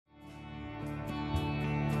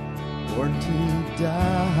born to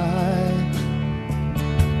die.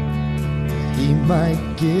 He might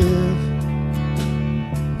give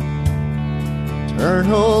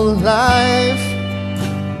eternal life,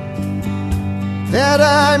 that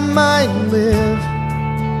I might live,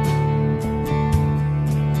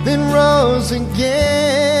 then rose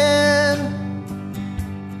again.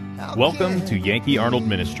 Welcome to Yankee Arnold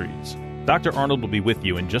Ministries. Dr. Arnold will be with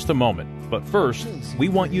you in just a moment, but first, we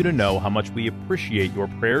want you to know how much we appreciate your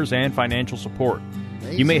prayers and financial support.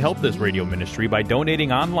 You may help this radio ministry by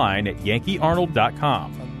donating online at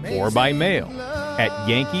yankeearnold.com or by mail at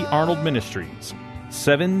Yankee Arnold Ministries,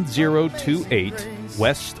 7028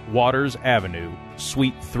 West Waters Avenue,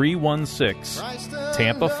 Suite 316,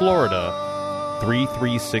 Tampa, Florida,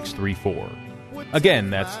 33634.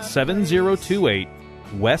 Again, that's 7028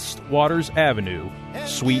 West Waters Avenue,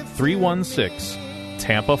 Suite 316,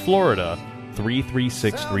 Tampa, Florida,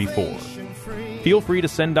 33634. Feel free to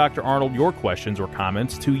send Dr. Arnold your questions or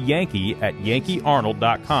comments to Yankee at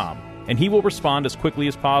yankeearnold.com, and he will respond as quickly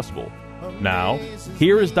as possible. Now,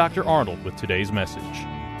 here is Dr. Arnold with today's message.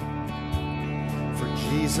 For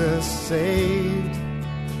Jesus saved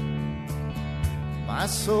my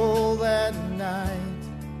soul that night.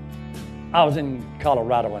 I was in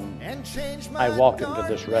Colorado and I walked into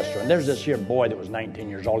this restaurant. There's this here boy that was 19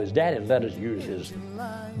 years old. His dad had let us use his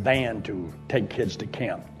van to take kids to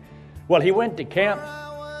camp. Well, he went to camp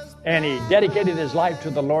and he dedicated his life to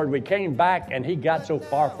the Lord. We came back and he got so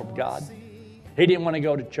far from God. He didn't want to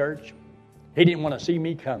go to church. He didn't want to see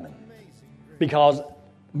me coming, because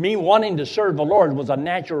me wanting to serve the Lord was a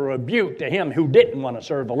natural rebuke to him who didn't want to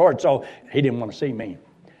serve the Lord. So he didn't want to see me.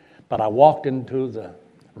 But I walked into the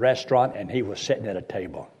restaurant and he was sitting at a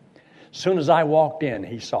table. As soon as I walked in,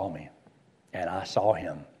 he saw me and I saw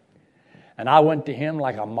him. And I went to him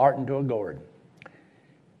like a marten to a gourd.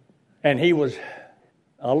 And he was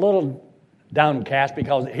a little downcast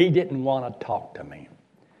because he didn't want to talk to me.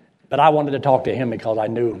 But I wanted to talk to him because I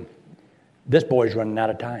knew this boy's running out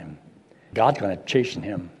of time. God's going to chasten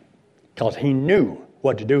him because he knew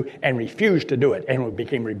what to do and refused to do it and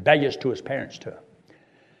became rebellious to his parents too.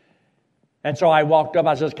 And so I walked up.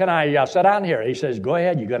 I says, "Can I sit down here?" He says, "Go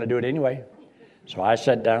ahead. You're going to do it anyway." So I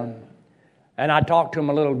sat down and I talked to him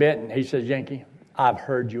a little bit. And he says, "Yankee, I've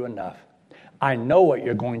heard you enough. I know what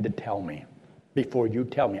you're going to tell me before you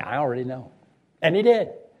tell me. I already know." And he did.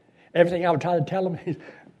 Everything I would try to tell him,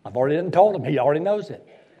 I've already told him. He already knows it.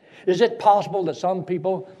 Is it possible that some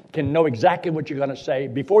people can know exactly what you're going to say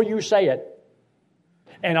before you say it,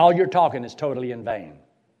 and all you're talking is totally in vain?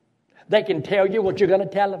 They can tell you what you're going to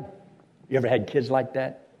tell them. You ever had kids like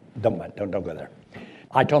that? Don't go there.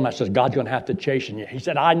 I told him, I said, "God's going to have to chasten you." He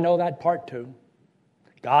said, "I know that part too.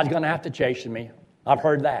 God's going to have to chasten me. I've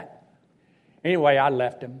heard that." Anyway, I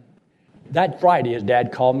left him. That Friday, his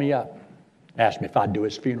dad called me up, asked me if I'd do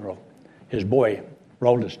his funeral. His boy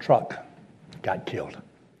rolled his truck, got killed.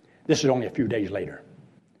 This is only a few days later.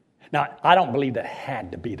 Now, I don't believe that it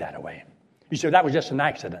had to be that way. You say, "That was just an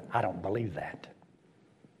accident." I don't believe that.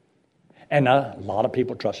 And a lot of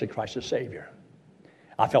people trusted Christ as Savior.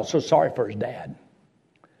 I felt so sorry for his dad.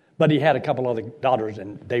 But he had a couple other daughters,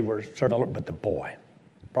 and they were serving the Lord. But the boy,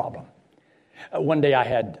 problem. One day I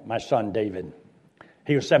had my son, David.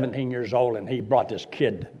 He was 17 years old, and he brought this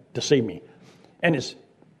kid to see me. And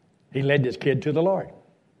he led this kid to the Lord.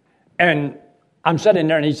 And I'm sitting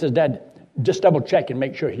there, and he says, "Dad, just double check and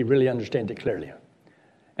make sure he really understands it clearly."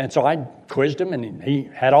 And so I quizzed him, and he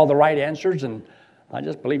had all the right answers, and I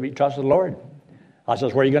just believe he trusted the Lord. I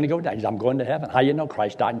says, "Where are you going to go, Dad?" He says, "I'm going to heaven." "How you know?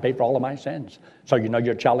 Christ died and paid for all of my sins. So you know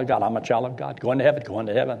you're a child of God." "I'm a child of God. Going to heaven, going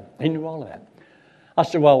to heaven." He knew all of that. I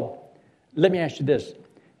said, "Well, let me ask you this.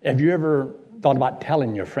 Have you ever thought about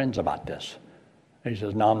telling your friends about this?" He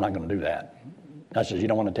says, "No, I'm not going to do that." I says, "You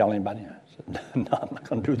don't want to tell anybody?" I said, "No, I'm not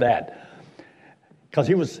going to do that." Because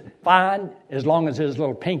he was fine as long as his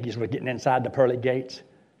little pinkies were getting inside the pearly gates.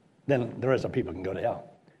 Then the rest of the people can go to hell.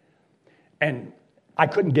 And I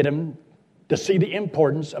couldn't get him to see the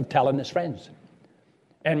importance of telling his friends.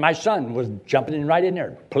 And my son was jumping in right in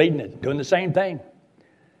there, pleading it, doing the same thing.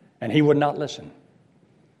 And he would not listen.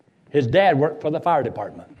 His dad worked for the fire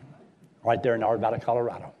department right there in Arvada,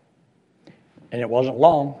 Colorado. And it wasn't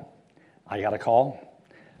long, I got a call.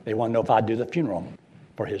 They wanted to know if I'd do the funeral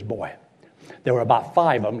for his boy. There were about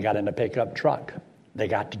 5 of them got in a pickup truck. They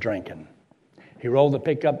got to drinking. He rolled the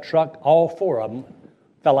pickup truck. All 4 of them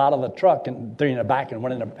fell out of the truck and 3 in the back and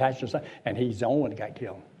went in the passenger side. And he's the only one that got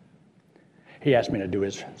killed. He asked me to do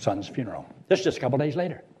his son's funeral. This is just a couple days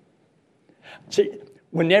later. See,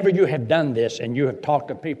 whenever you have done this and you have talked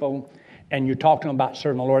to people and you talk to them about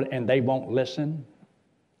serving the Lord and they won't listen,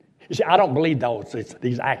 You see, I don't believe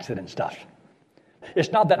these accident stuff.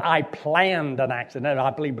 It's not that I planned an accident.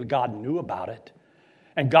 I believe that God knew about it.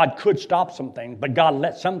 And God could stop some things, but God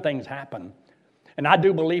let some things happen. And I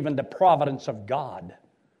do believe in the providence of God.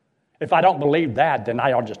 If I don't believe that, then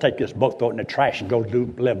I'll just take this book, throw it in the trash, and go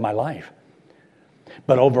live my life.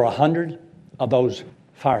 But over 100 of those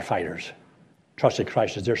firefighters trusted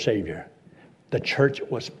Christ as their Savior. The church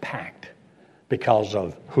was packed because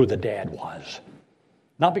of who the dad was.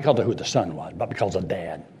 Not because of who the son was, but because of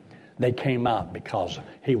Dad. They came out because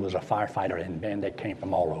he was a firefighter, and then they came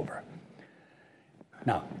from all over.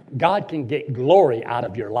 Now, God can get glory out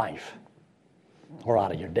of your life or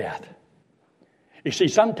out of your death. You see,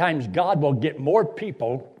 sometimes God will get more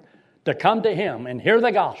people to come to Him and hear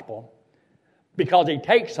the gospel because He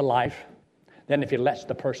takes a life than if He lets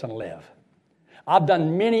the person live. I've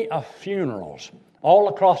done many funerals. All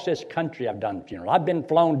across this country I've done funerals. I've been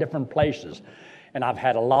flown different places, and I've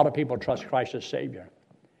had a lot of people trust Christ as Savior.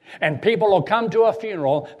 And people will come to a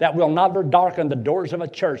funeral that will never darken the doors of a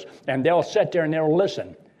church, and they'll sit there and they'll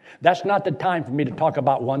listen. That's not the time for me to talk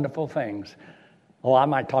about wonderful things. Oh, I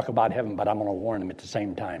might talk about heaven, but I'm going to warn them at the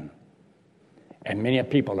same time. And many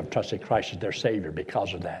people have trusted Christ as their Savior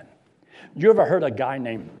because of that. You ever heard a guy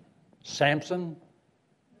named Samson?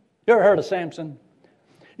 You ever heard of Samson?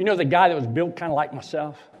 You know the guy that was built kind of like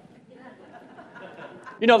myself?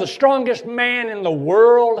 You know, the strongest man in the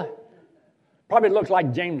world probably looks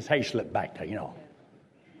like James Hayslip back there, you know.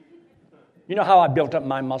 You know how I built up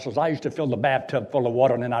my muscles? I used to fill the bathtub full of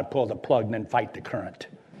water, and then I'd pull the plug and then fight the current.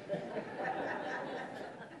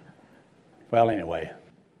 Well, anyway,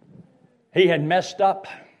 he had messed up.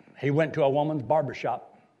 He went to a woman's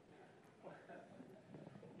barbershop.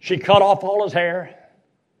 She cut off all his hair,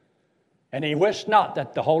 and he wist not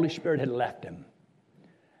that the Holy Spirit had left him.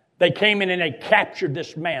 They came in and they captured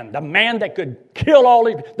this man, the man that could kill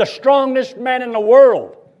the strongest man in the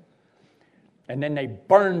world. And then they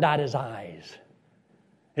burned out his eyes.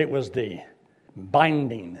 It was the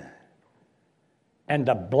binding and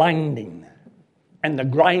the blinding and the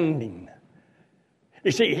grinding.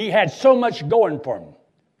 You see, he had so much going for him,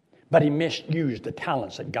 but he misused the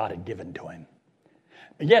talents that God had given to him.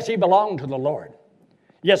 Yes, he belonged to the Lord.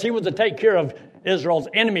 Yes, he was to take care of Israel's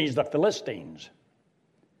enemies, the Philistines.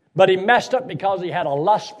 But he messed up because he had a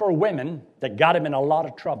lust for women that got him in a lot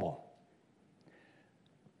of trouble.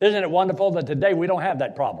 Isn't it wonderful that today we don't have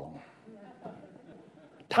that problem?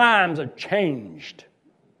 Times have changed.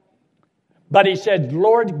 But he said,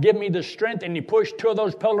 Lord, give me the strength. And he pushed two of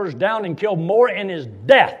those pillars down and killed more in his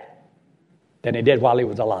death than he did while he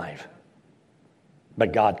was alive.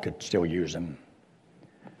 But God could still use him.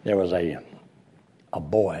 There was a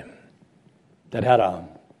boy that had a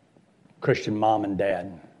Christian mom and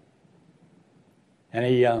dad. And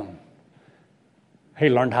he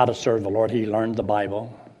learned how to serve the Lord. He learned the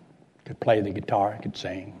Bible, could play the guitar, could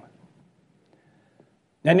sing.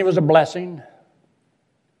 And he was a blessing.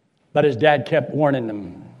 But his dad kept warning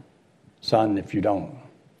him, son, if you don't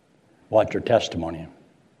watch your testimony,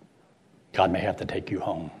 God may have to take you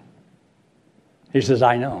home. He says,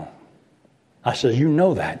 I know. I says, you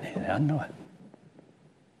know that. I know it.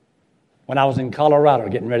 When I was in Colorado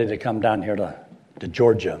getting ready to come down here to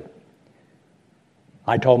Georgia,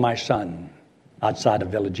 I told my son outside of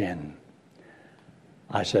Village Inn,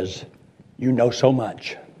 I says, you know so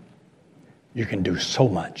much. You can do so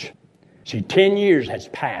much. See, 10 years has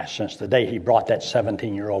passed since the day he brought that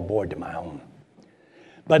 17-year-old boy to my home.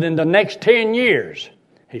 But in the next 10 years,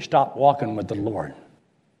 he stopped walking with the Lord.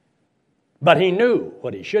 But he knew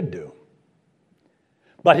what he should do.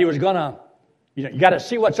 But he was going to, you got to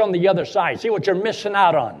see what's on the other side, see what you're missing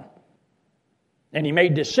out on. And he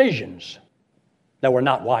made decisions that were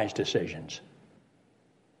not wise decisions.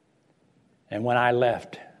 And when I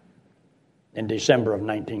left in December of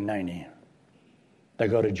 1990 to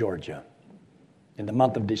go to Georgia, in the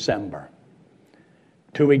month of December,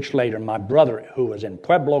 2 weeks later, my brother, who was in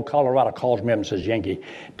Pueblo, Colorado, calls me up and says, Yankee,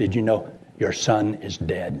 did you know your son is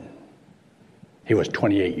dead? He was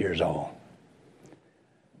 28 years old.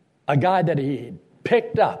 A guy that he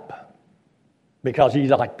picked up because he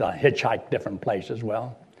liked to hitchhike different places.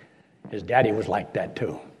 Well, his daddy was like that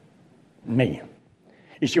too. Me.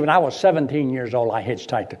 You see, when I was 17 years old, I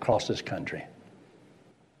hitchhiked across this country.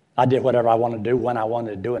 I did whatever I wanted to do, when I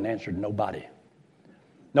wanted to do it, and answered nobody.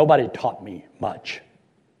 Nobody taught me much.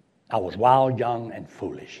 I was wild, young, and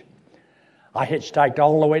foolish. I hitchhiked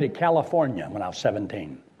all the way to California when I was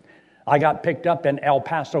 17. I got picked up in El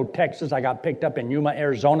Paso, Texas. I got picked up in Yuma,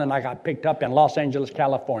 Arizona, and I got picked up in Los Angeles,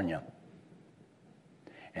 California.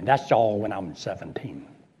 And that's all when I'm 17.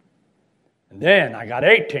 And then I got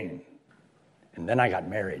 18. And then I got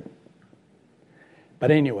married. But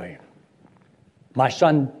anyway, my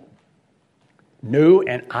son knew,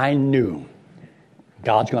 and I knew,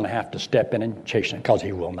 God's going to have to step in and chasten it because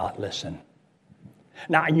he will not listen.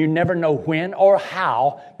 Now, you never know when or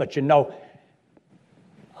how, but you know,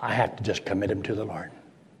 I have to just commit him to the Lord.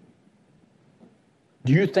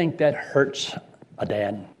 Do you think that hurts a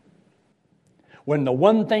dad? When the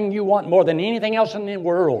one thing you want more than anything else in the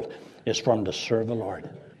world is for him to serve the Lord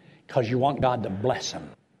because you want God to bless him.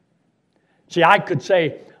 See, I could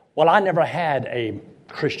say, well, I never had a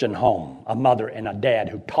Christian home, a mother and a dad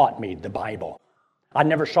who taught me the Bible. I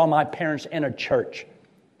never saw my parents in a church.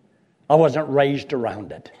 I wasn't raised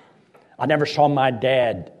around it. I never saw my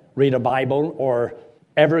dad read a Bible or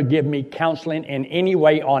ever give me counseling in any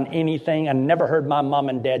way on anything. I never heard my mom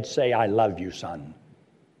and dad say, I love you, son.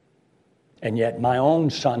 And yet my own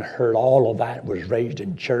son heard all of that, was raised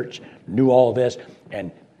in church, knew all this,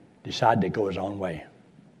 and decided to go his own way.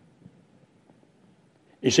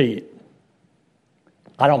 You see,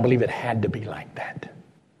 I don't believe it had to be like that.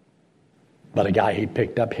 But a guy he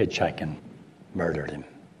picked up hitchhiking murdered him.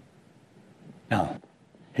 Now,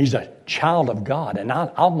 he's a child of God, and I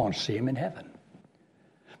want to see him in heaven.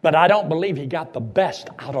 But I don't believe he got the best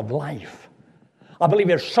out of life. I believe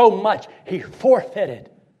there's so much he forfeited.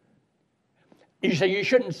 You say, you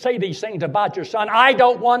shouldn't say these things about your son. I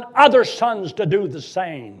don't want other sons to do the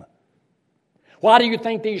same. Why do you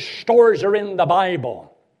think these stories are in the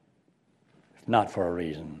Bible? If not for a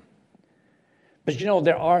reason. But you know,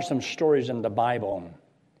 there are some stories in the Bible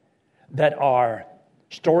that are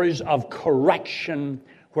stories of correction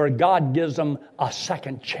where God gives them a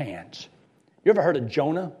second chance. You ever heard of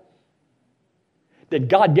Jonah? Did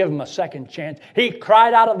God give him a second chance? He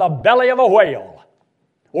cried out of the belly of a whale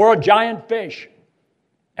or a giant fish,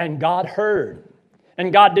 and God heard,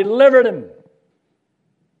 and God delivered him.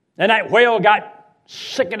 And that whale got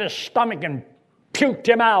sick in his stomach and puked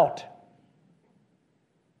him out.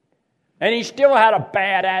 And he still had a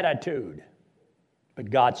bad attitude, but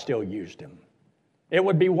God still used him. It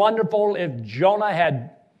would be wonderful if Jonah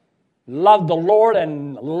had loved the Lord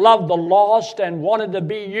and loved the lost and wanted to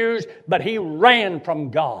be used, but he ran from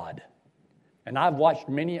God. And I've watched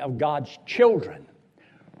many of God's children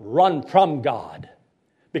run from God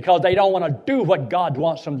because they don't want to do what God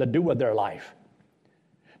wants them to do with their life.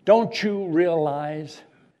 Don't you realize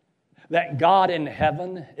that God in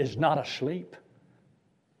heaven is not asleep?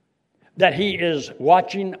 That He is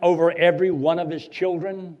watching over every one of His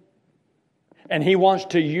children? And He wants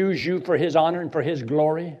to use you for His honor and for His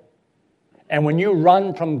glory? And when you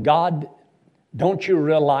run from God, don't you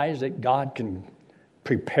realize that God can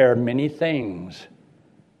prepare many things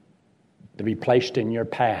to be placed in your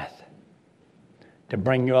path, to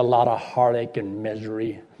bring you a lot of heartache and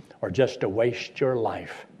misery, or just to waste your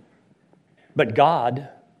life? But God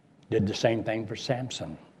did the same thing for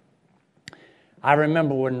Samson. I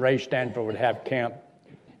remember when Ray Stanford would have camp,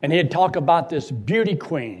 and he'd talk about this beauty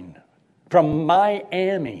queen from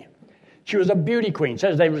Miami. She was a beauty queen.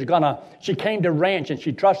 Says she came to ranch and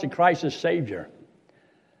she trusted Christ as Savior.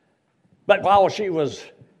 But while she was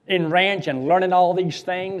in ranch and learning all these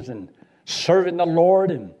things and serving the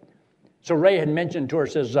Lord, and so Ray had mentioned to her,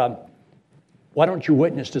 says, why don't you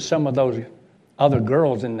witness to some of those other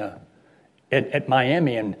girls at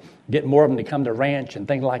Miami and get more of them to come to ranch and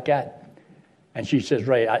things like that? And she says,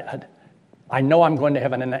 Ray, I know I'm going to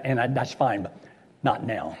heaven, and that's fine, but not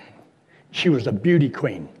now. She was a beauty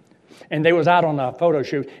queen. And they was out on a photo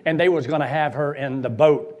shoot, and they was going to have her in the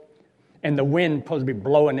boat, and the wind supposed to be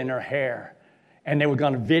blowing in her hair. And they were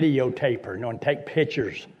going to videotape her, and take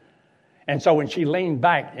pictures. And so when she leaned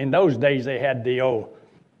back, in those days they had the old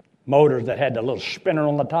motors that had the little spinner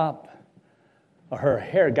on the top. Her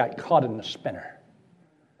hair got caught in the spinner.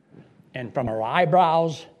 And from her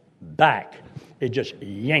eyebrows back, it just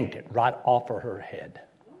yanked it right off of her head.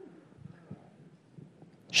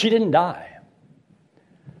 She didn't die.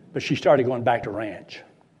 But she started going back to ranch.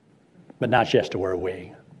 But now she has to wear a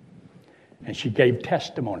wig. And she gave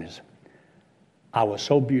testimonies. I was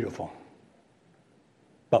so beautiful,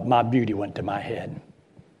 but my beauty went to my head.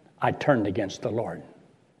 I turned against the Lord.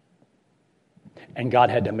 And God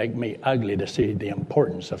had to make me ugly to see the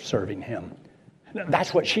importance of serving Him.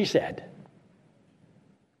 That's what she said.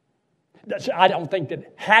 I don't think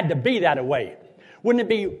that had to be that way. Wouldn't it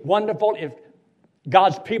be wonderful if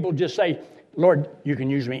God's people just say, Lord, you can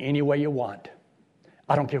use me any way you want.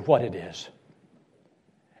 I don't care what it is.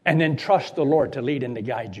 And then trust the Lord to lead and to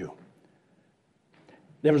guide you.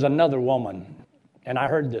 There was another woman, and I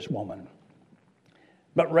heard this woman.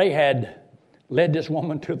 But Ray had led this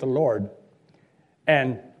woman to the Lord,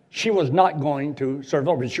 and she was not going to serve the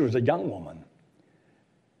Lord, but she was a young woman.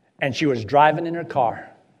 And she was driving in her car.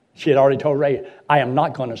 She had already told Ray, I am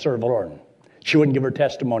not going to serve the Lord. She wouldn't give her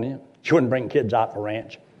testimony. She wouldn't bring kids out for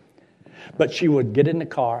ranch. But she would get in the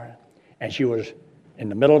car, and she was in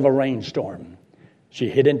the middle of a rainstorm. She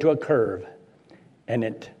hit into a curve, and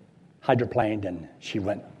it hydroplaned, and she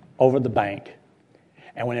went over the bank.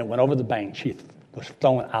 And when it went over the bank, she was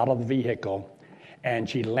thrown out of the vehicle, and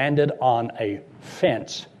she landed on a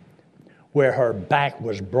fence where her back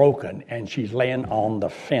was broken, and she's laying on the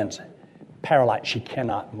fence, paralyzed. She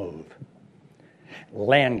cannot move.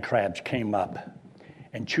 Land crabs came up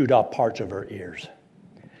and chewed off parts of her ears.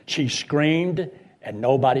 She screamed, and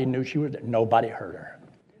nobody knew she was there. Nobody heard her.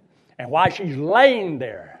 And while she's laying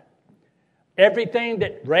there, everything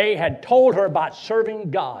that Ray had told her about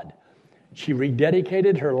serving God, she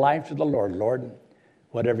rededicated her life to the Lord. Lord,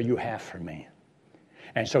 whatever you have for me.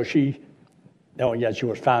 And so she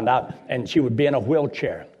was found out, and she would be in a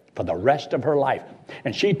wheelchair for the rest of her life.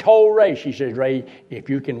 And she told Ray, she says, Ray, if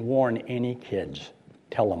you can warn any kids,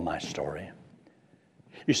 tell them my story.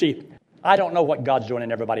 You see, I don't know what God's doing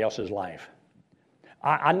in everybody else's life.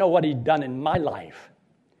 I know what He's done in my life.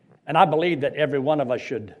 And I believe that every one of us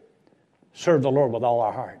should serve the Lord with all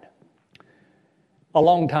our heart. A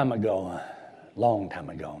long time ago,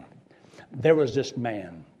 there was this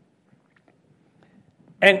man.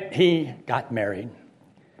 And he got married.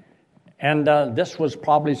 And this was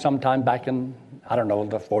probably sometime back in, the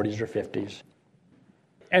 40s or 50s.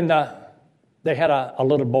 And they had a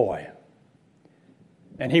little boy.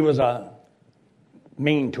 And he was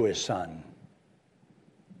mean to his son.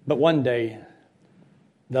 But one day,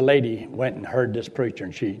 the lady went and heard this preacher,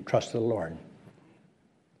 and she trusted the Lord.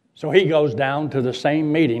 So he goes down to the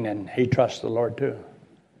same meeting, and he trusts the Lord too.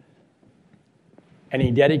 And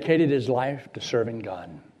he dedicated his life to serving God.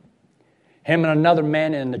 Him and another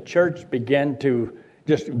man in the church began to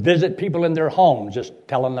just visit people in their homes, just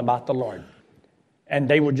telling them about the Lord. And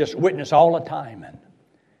they would just witness all the time. And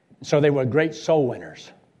so they were great soul winners.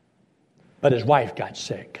 But his wife got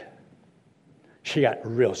sick. She got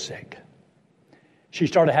real sick. She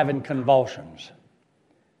started having convulsions.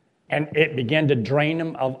 And it began to drain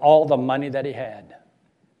him of all the money that he had.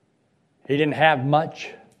 He didn't have much.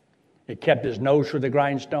 He kept his nose through the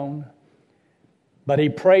grindstone. But he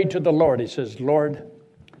prayed to the Lord. He says, Lord,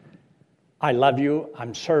 I love you.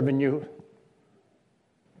 I'm serving you.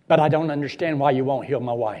 But I don't understand why you won't heal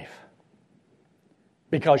my wife.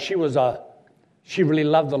 Because she really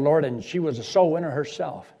loved the Lord, and she was a soul winner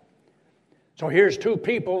herself. So here's two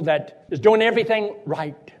people that is doing everything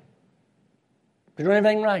right. They're doing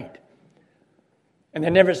everything right. And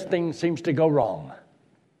then everything seems to go wrong.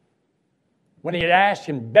 When he had asked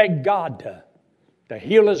and begged God to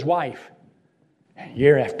heal his wife,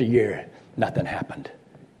 year after year, nothing happened.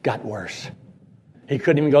 Got worse. He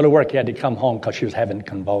couldn't even go to work. He had to come home because she was having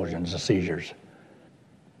convulsions, seizures.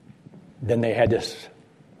 Then they had this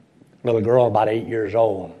little girl about 8 years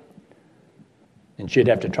old, and she'd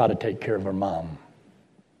have to try to take care of her mom.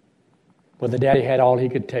 Well, the daddy had all he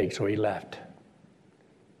could take, so he left.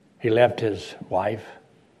 He left his wife,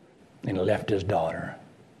 and he left his daughter.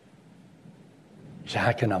 You say,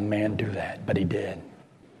 how can a man do that? But he did.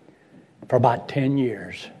 For about 10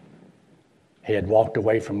 years, he had walked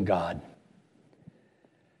away from God.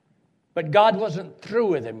 But God wasn't through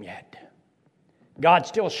with him yet. God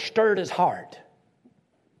still stirred his heart.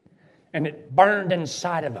 And it burned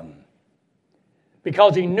inside of him.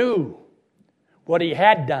 Because he knew what he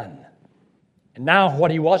had done. And now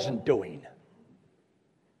what he wasn't doing.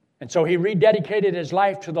 And so he rededicated his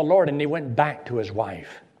life to the Lord, and he went back to his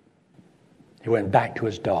wife. He went back to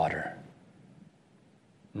his daughter.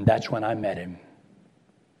 And that's when I met him,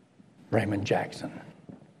 Raymond Jackson.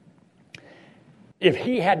 If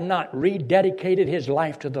he had not rededicated his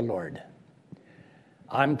life to the Lord,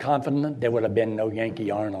 I'm confident there would have been no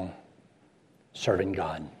Yankee Arnold serving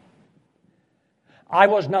God. I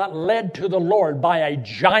was not led to the Lord by a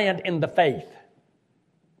giant in the faith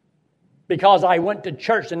because I went to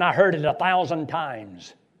church and I heard it 1,000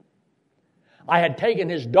 times. I had taken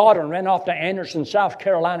his daughter and ran off to Anderson, South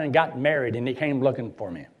Carolina, and got married, and he came looking for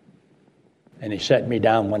me. And he set me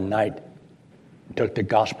down one night, took the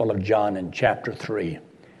Gospel of John in chapter 3,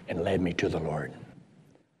 and led me to the Lord.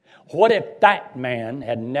 What if that man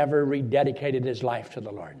had never rededicated his life to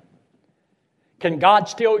the Lord? Can God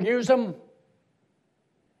still use him?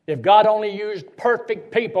 If God only used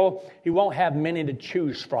perfect people, He won't have many to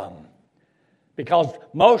choose from. Because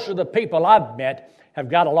most of the people I've met have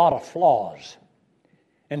got a lot of flaws.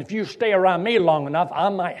 And if you stay around me long enough, I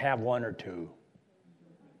might have one or two.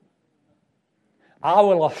 I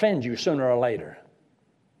will offend you sooner or later.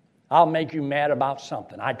 I'll make you mad about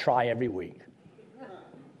something. I try every week.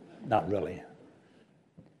 Not really.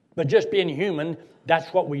 But just being human,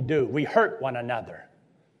 that's what we do. We hurt one another.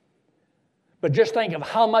 But just think of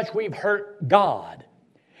how much we've hurt God.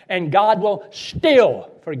 And God will still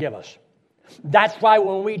forgive us. That's why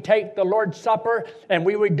when we take the Lord's Supper and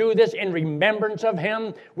we would do this in remembrance of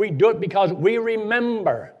Him, we do it because we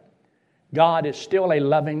remember God is still a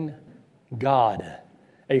loving God,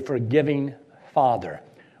 a forgiving Father,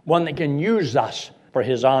 one that can use us for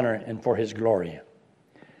His honor and for His glory.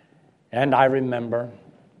 And I remember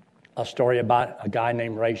a story about a guy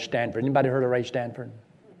named Ray Stanford. Anybody heard of Ray Stanford?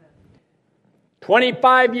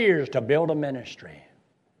 25 years to build a ministry,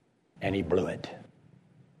 and he blew it.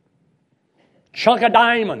 Chunk of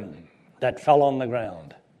diamond that fell on the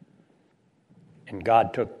ground. And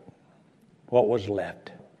God took what was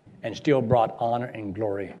left and still brought honor and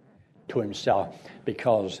glory to Himself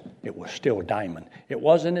because it was still diamond. It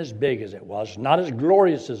wasn't as big as it was, not as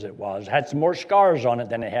glorious as it was, had some more scars on it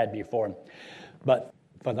than it had before. But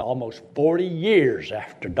for the almost 40 years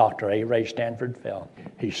after Dr. A. Ray Stanford fell,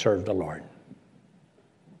 he served the Lord.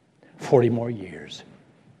 40 more years.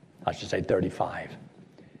 I should say 35.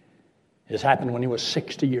 This happened when he was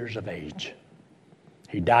 60 years of age.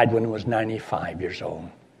 He died when he was 95 years old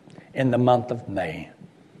in the month of May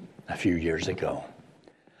a few years ago.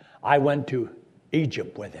 I went to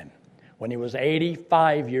Egypt with him when he was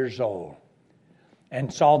 85 years old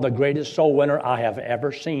and saw the greatest soul winner I have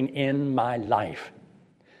ever seen in my life.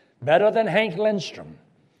 Better than Hank Lindstrom,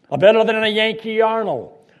 or better than a Yankee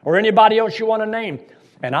Arnold, or anybody else you want to name.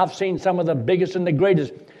 And I've seen some of the biggest and the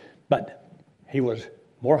greatest, but he was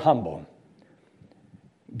more humble.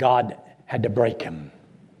 God had to break him,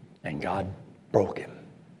 and God broke him.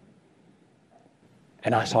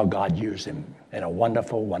 And I saw God use him in a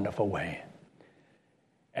wonderful, wonderful way.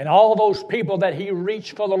 And all those people that he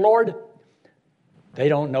reached for the Lord, they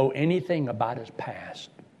don't know anything about his past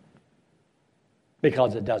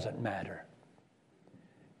because it doesn't matter.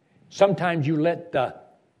 Sometimes you let the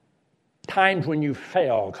times when you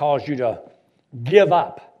fail cause you to give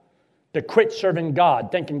up, to quit serving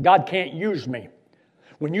God, thinking God can't use me.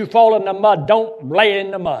 When you fall in the mud, don't lay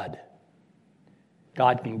in the mud.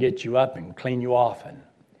 God can get you up and clean you off and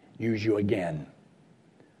use you again.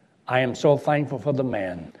 I am so thankful for the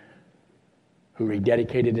man who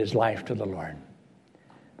rededicated his life to the Lord,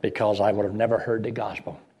 because I would have never heard the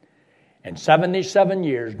gospel. In 77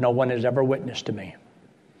 years, no one has ever witnessed to me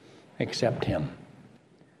except him.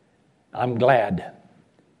 I'm glad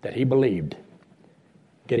that he believed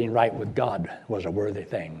getting right with God was a worthy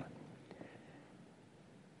thing.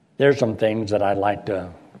 There's some things that I'd like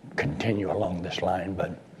to continue along this line,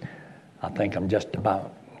 but I think I'm just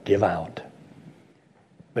about give out.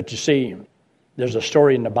 But you see, there's a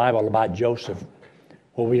story in the Bible about Joseph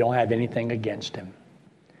where we don't have anything against him.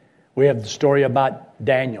 We have the story about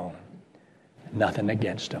Daniel, nothing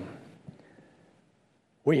against him.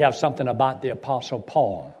 We have something about the Apostle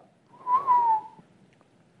Paul.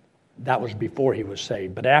 That was before he was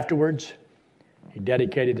saved. But afterwards, he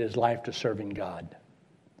dedicated his life to serving God.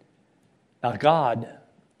 Now, God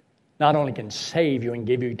not only can save you and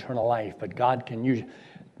give you eternal life, but God can use you.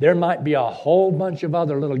 There might be a whole bunch of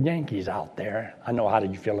other little Yankees out there. I know how do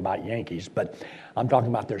you feel about Yankees, but I'm talking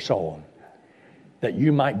about their soul. That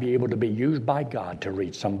you might be able to be used by God to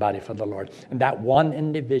reach somebody for the Lord. And that one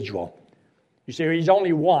individual. You see, he's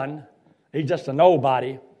only one. He's just a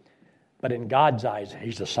nobody. But in God's eyes,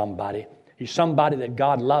 he's a somebody. He's somebody that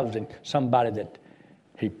God loves and somebody that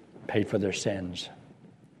He paid for their sins.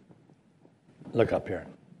 Look up here.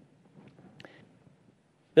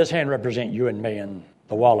 This hand represents you and me, and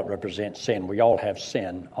the wallet represents sin. We all have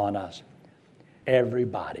sin on us.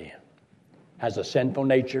 Everybody has a sinful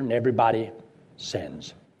nature, and everybody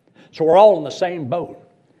sins. So we're all in the same boat.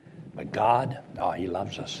 But God, He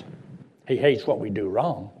loves us. He hates what we do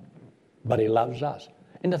wrong, but He loves us.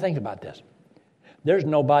 And to think about this, there's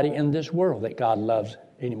nobody in this world that God loves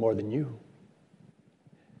any more than you.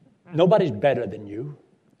 Nobody's better than you.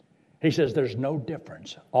 He says there's no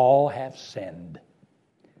difference. All have sinned.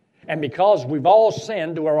 And because we've all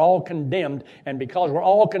sinned, we're all condemned. And because we're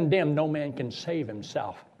all condemned, no man can save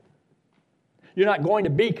himself. You're not going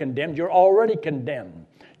to be condemned. You're already condemned.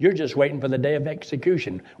 You're just waiting for the day of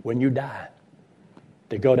execution when you die.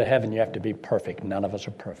 To go to heaven, you have to be perfect. None of us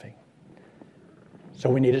are perfect. So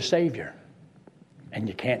we need a Savior. And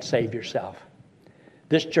you can't save yourself.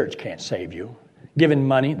 This church can't save you. Giving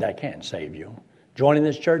money, that can't save you. Joining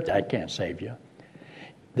this church, that can't save you.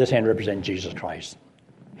 This hand represents Jesus Christ.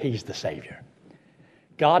 He's the Savior.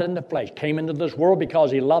 God in the flesh came into this world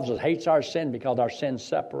because He loves us, hates our sin because our sin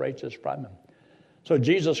separates us from Him. So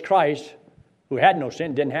Jesus Christ, who had no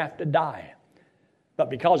sin, didn't have to die. But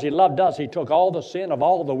because He loved us, He took all the sin of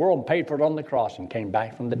all the world and paid for it on the cross and came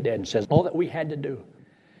back from the dead and says, all that we had to do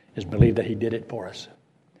is believe that He did it for us.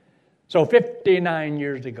 So 59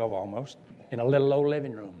 years ago almost, in a little old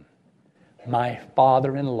living room, my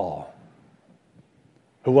father-in-law,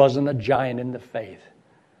 who wasn't a giant in the faith,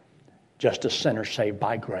 just a sinner saved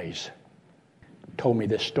by grace, told me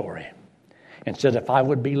this story and said if I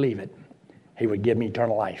would believe it, He would give me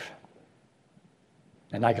eternal life.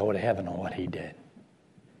 And I go to heaven on what He did.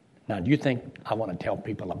 Now, do you think I want to tell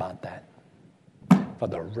people about that for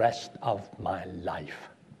the rest of my life?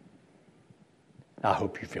 I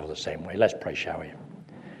hope you feel the same way. Let's pray, shall we?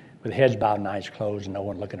 With heads bowed and eyes closed and no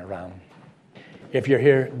one looking around. If you're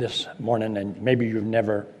here this morning and maybe you've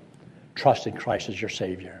never trusted Christ as your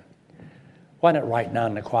Savior, why not right now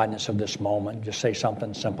in the quietness of this moment just say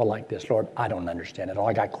something simple like this: Lord, I don't understand it all.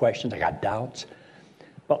 I got questions, I got doubts.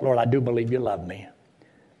 But Lord, I do believe You love me.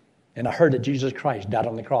 And I heard that Jesus Christ died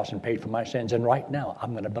on the cross and paid for my sins. And right now,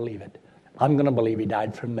 I'm going to believe it. I'm going to believe He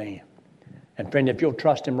died for me. And friend, if you'll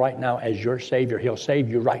trust Him right now as your Savior, He'll save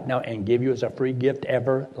you right now and give you as a free gift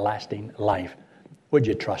everlasting life. Would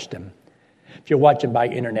you trust Him? If you're watching by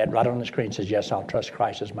internet, right on the screen says, yes, I'll trust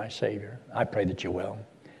Christ as my Savior. I pray that you will.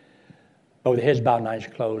 But with heads bowed and eyes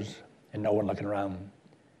closed and no one looking around,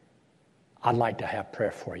 I'd like to have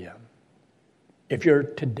prayer for you. If you're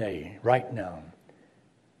today, right now,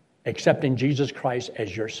 accepting Jesus Christ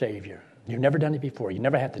as your Savior, you've never done it before. You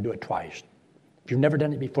never have to do it twice. If you've never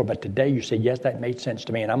done it before, but today you say, yes, that made sense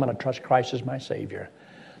to me, and I'm going to trust Christ as my Savior.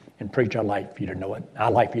 And preacher, I'd like for you to know it.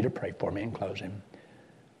 I'd like for you to pray for me in closing.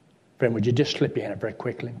 Friend, would you just slip your hand up very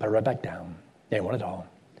quickly, put it right back down. They want it all.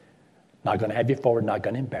 Not going to have you forward, not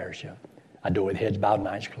going to embarrass you. I do it with heads bowed and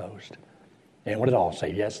eyes closed. They want it all.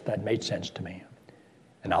 Say, yes, that made sense to me.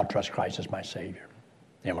 And I'll trust Christ as my Savior.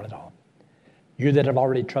 They want it all. You that have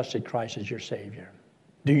already trusted Christ as your Savior,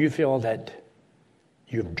 do you feel that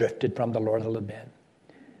you've drifted from the Lord a little bit?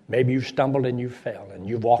 Maybe you've stumbled and you fell and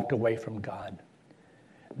you've walked away from God.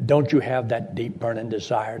 Don't you have that deep burning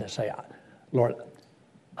desire to say, Lord,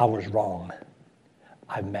 I was wrong.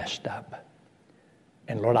 I messed up.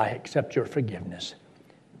 And Lord, I accept Your forgiveness.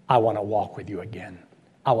 I want to walk with You again.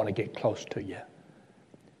 I want to get close to You.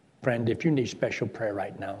 Friend, if you need special prayer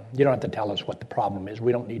right now, you don't have to tell us what the problem is.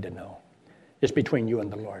 We don't need to know. It's between you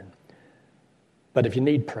and the Lord. But if you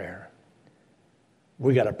need prayer,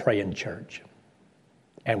 we got to pray in church.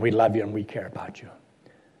 And we love you and we care about you.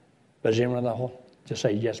 Does anyone know? Just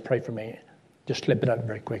say, yes, pray for me. Just slip it up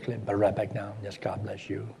very quickly and put it right back down. Yes, God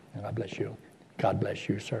bless you. God bless you. God bless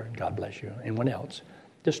you, sir. God bless you. Anyone else?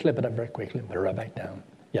 Just slip it up very quickly and put it right back down.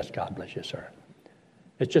 Yes, God bless you, sir.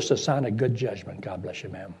 It's just a sign of good judgment. God bless you,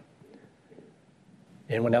 ma'am.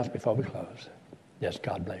 Anyone else before we close? Yes,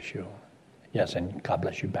 God bless you. Yes, and God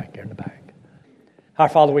bless you back there in the back. Our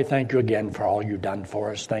Father, we thank You again for all You've done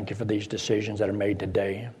for us. Thank You for these decisions that are made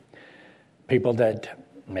today. People that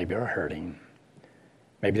maybe are hurting.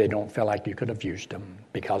 Maybe they don't feel like You could have used them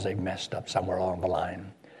because they've messed up somewhere along the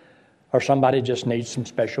line. Or somebody just needs some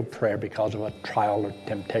special prayer because of a trial or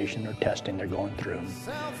temptation or testing they're going through.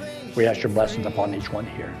 We ask Your blessings upon each one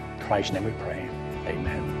here. In Christ's name we pray.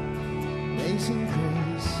 Amen. Amazing grace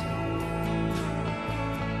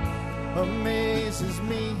amazes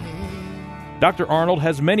me. Dr. Arnold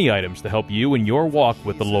has many items to help you in your walk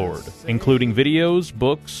with the Lord, including videos,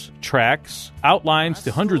 books, tracts, outlines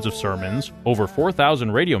to hundreds of sermons, over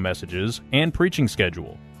 4,000 radio messages, and preaching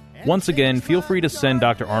schedule. Once again, feel free to send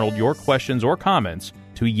Dr. Arnold your questions or comments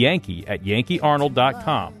to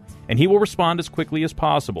yankee@yankeearnold.com, and he will respond as quickly as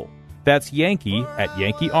possible. That's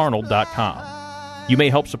yankee@yankeearnold.com. You may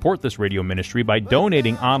help support this radio ministry by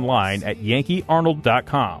donating online at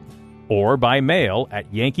yankeearnold.com or by mail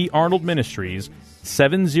at Yankee Arnold Ministries,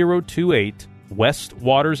 7028 West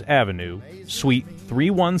Waters Avenue, Suite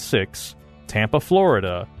 316, Tampa,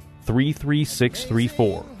 Florida,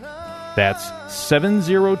 33634. That's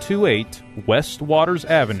 7028 West Waters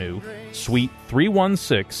Avenue, Suite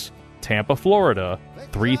 316, Tampa, Florida,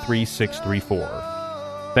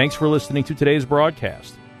 33634. Thanks for listening to today's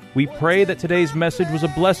broadcast. We pray that today's message was a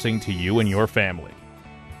blessing to you and your family.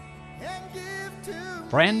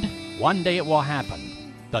 Friend, one day it will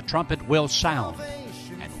happen. The trumpet will sound,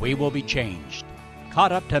 and we will be changed,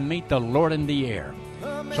 caught up to meet the Lord in the air.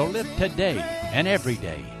 So live today and every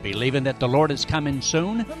day, believing that the Lord is coming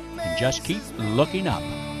soon, and just keep looking up.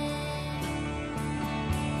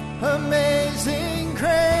 Amazing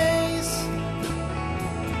grace.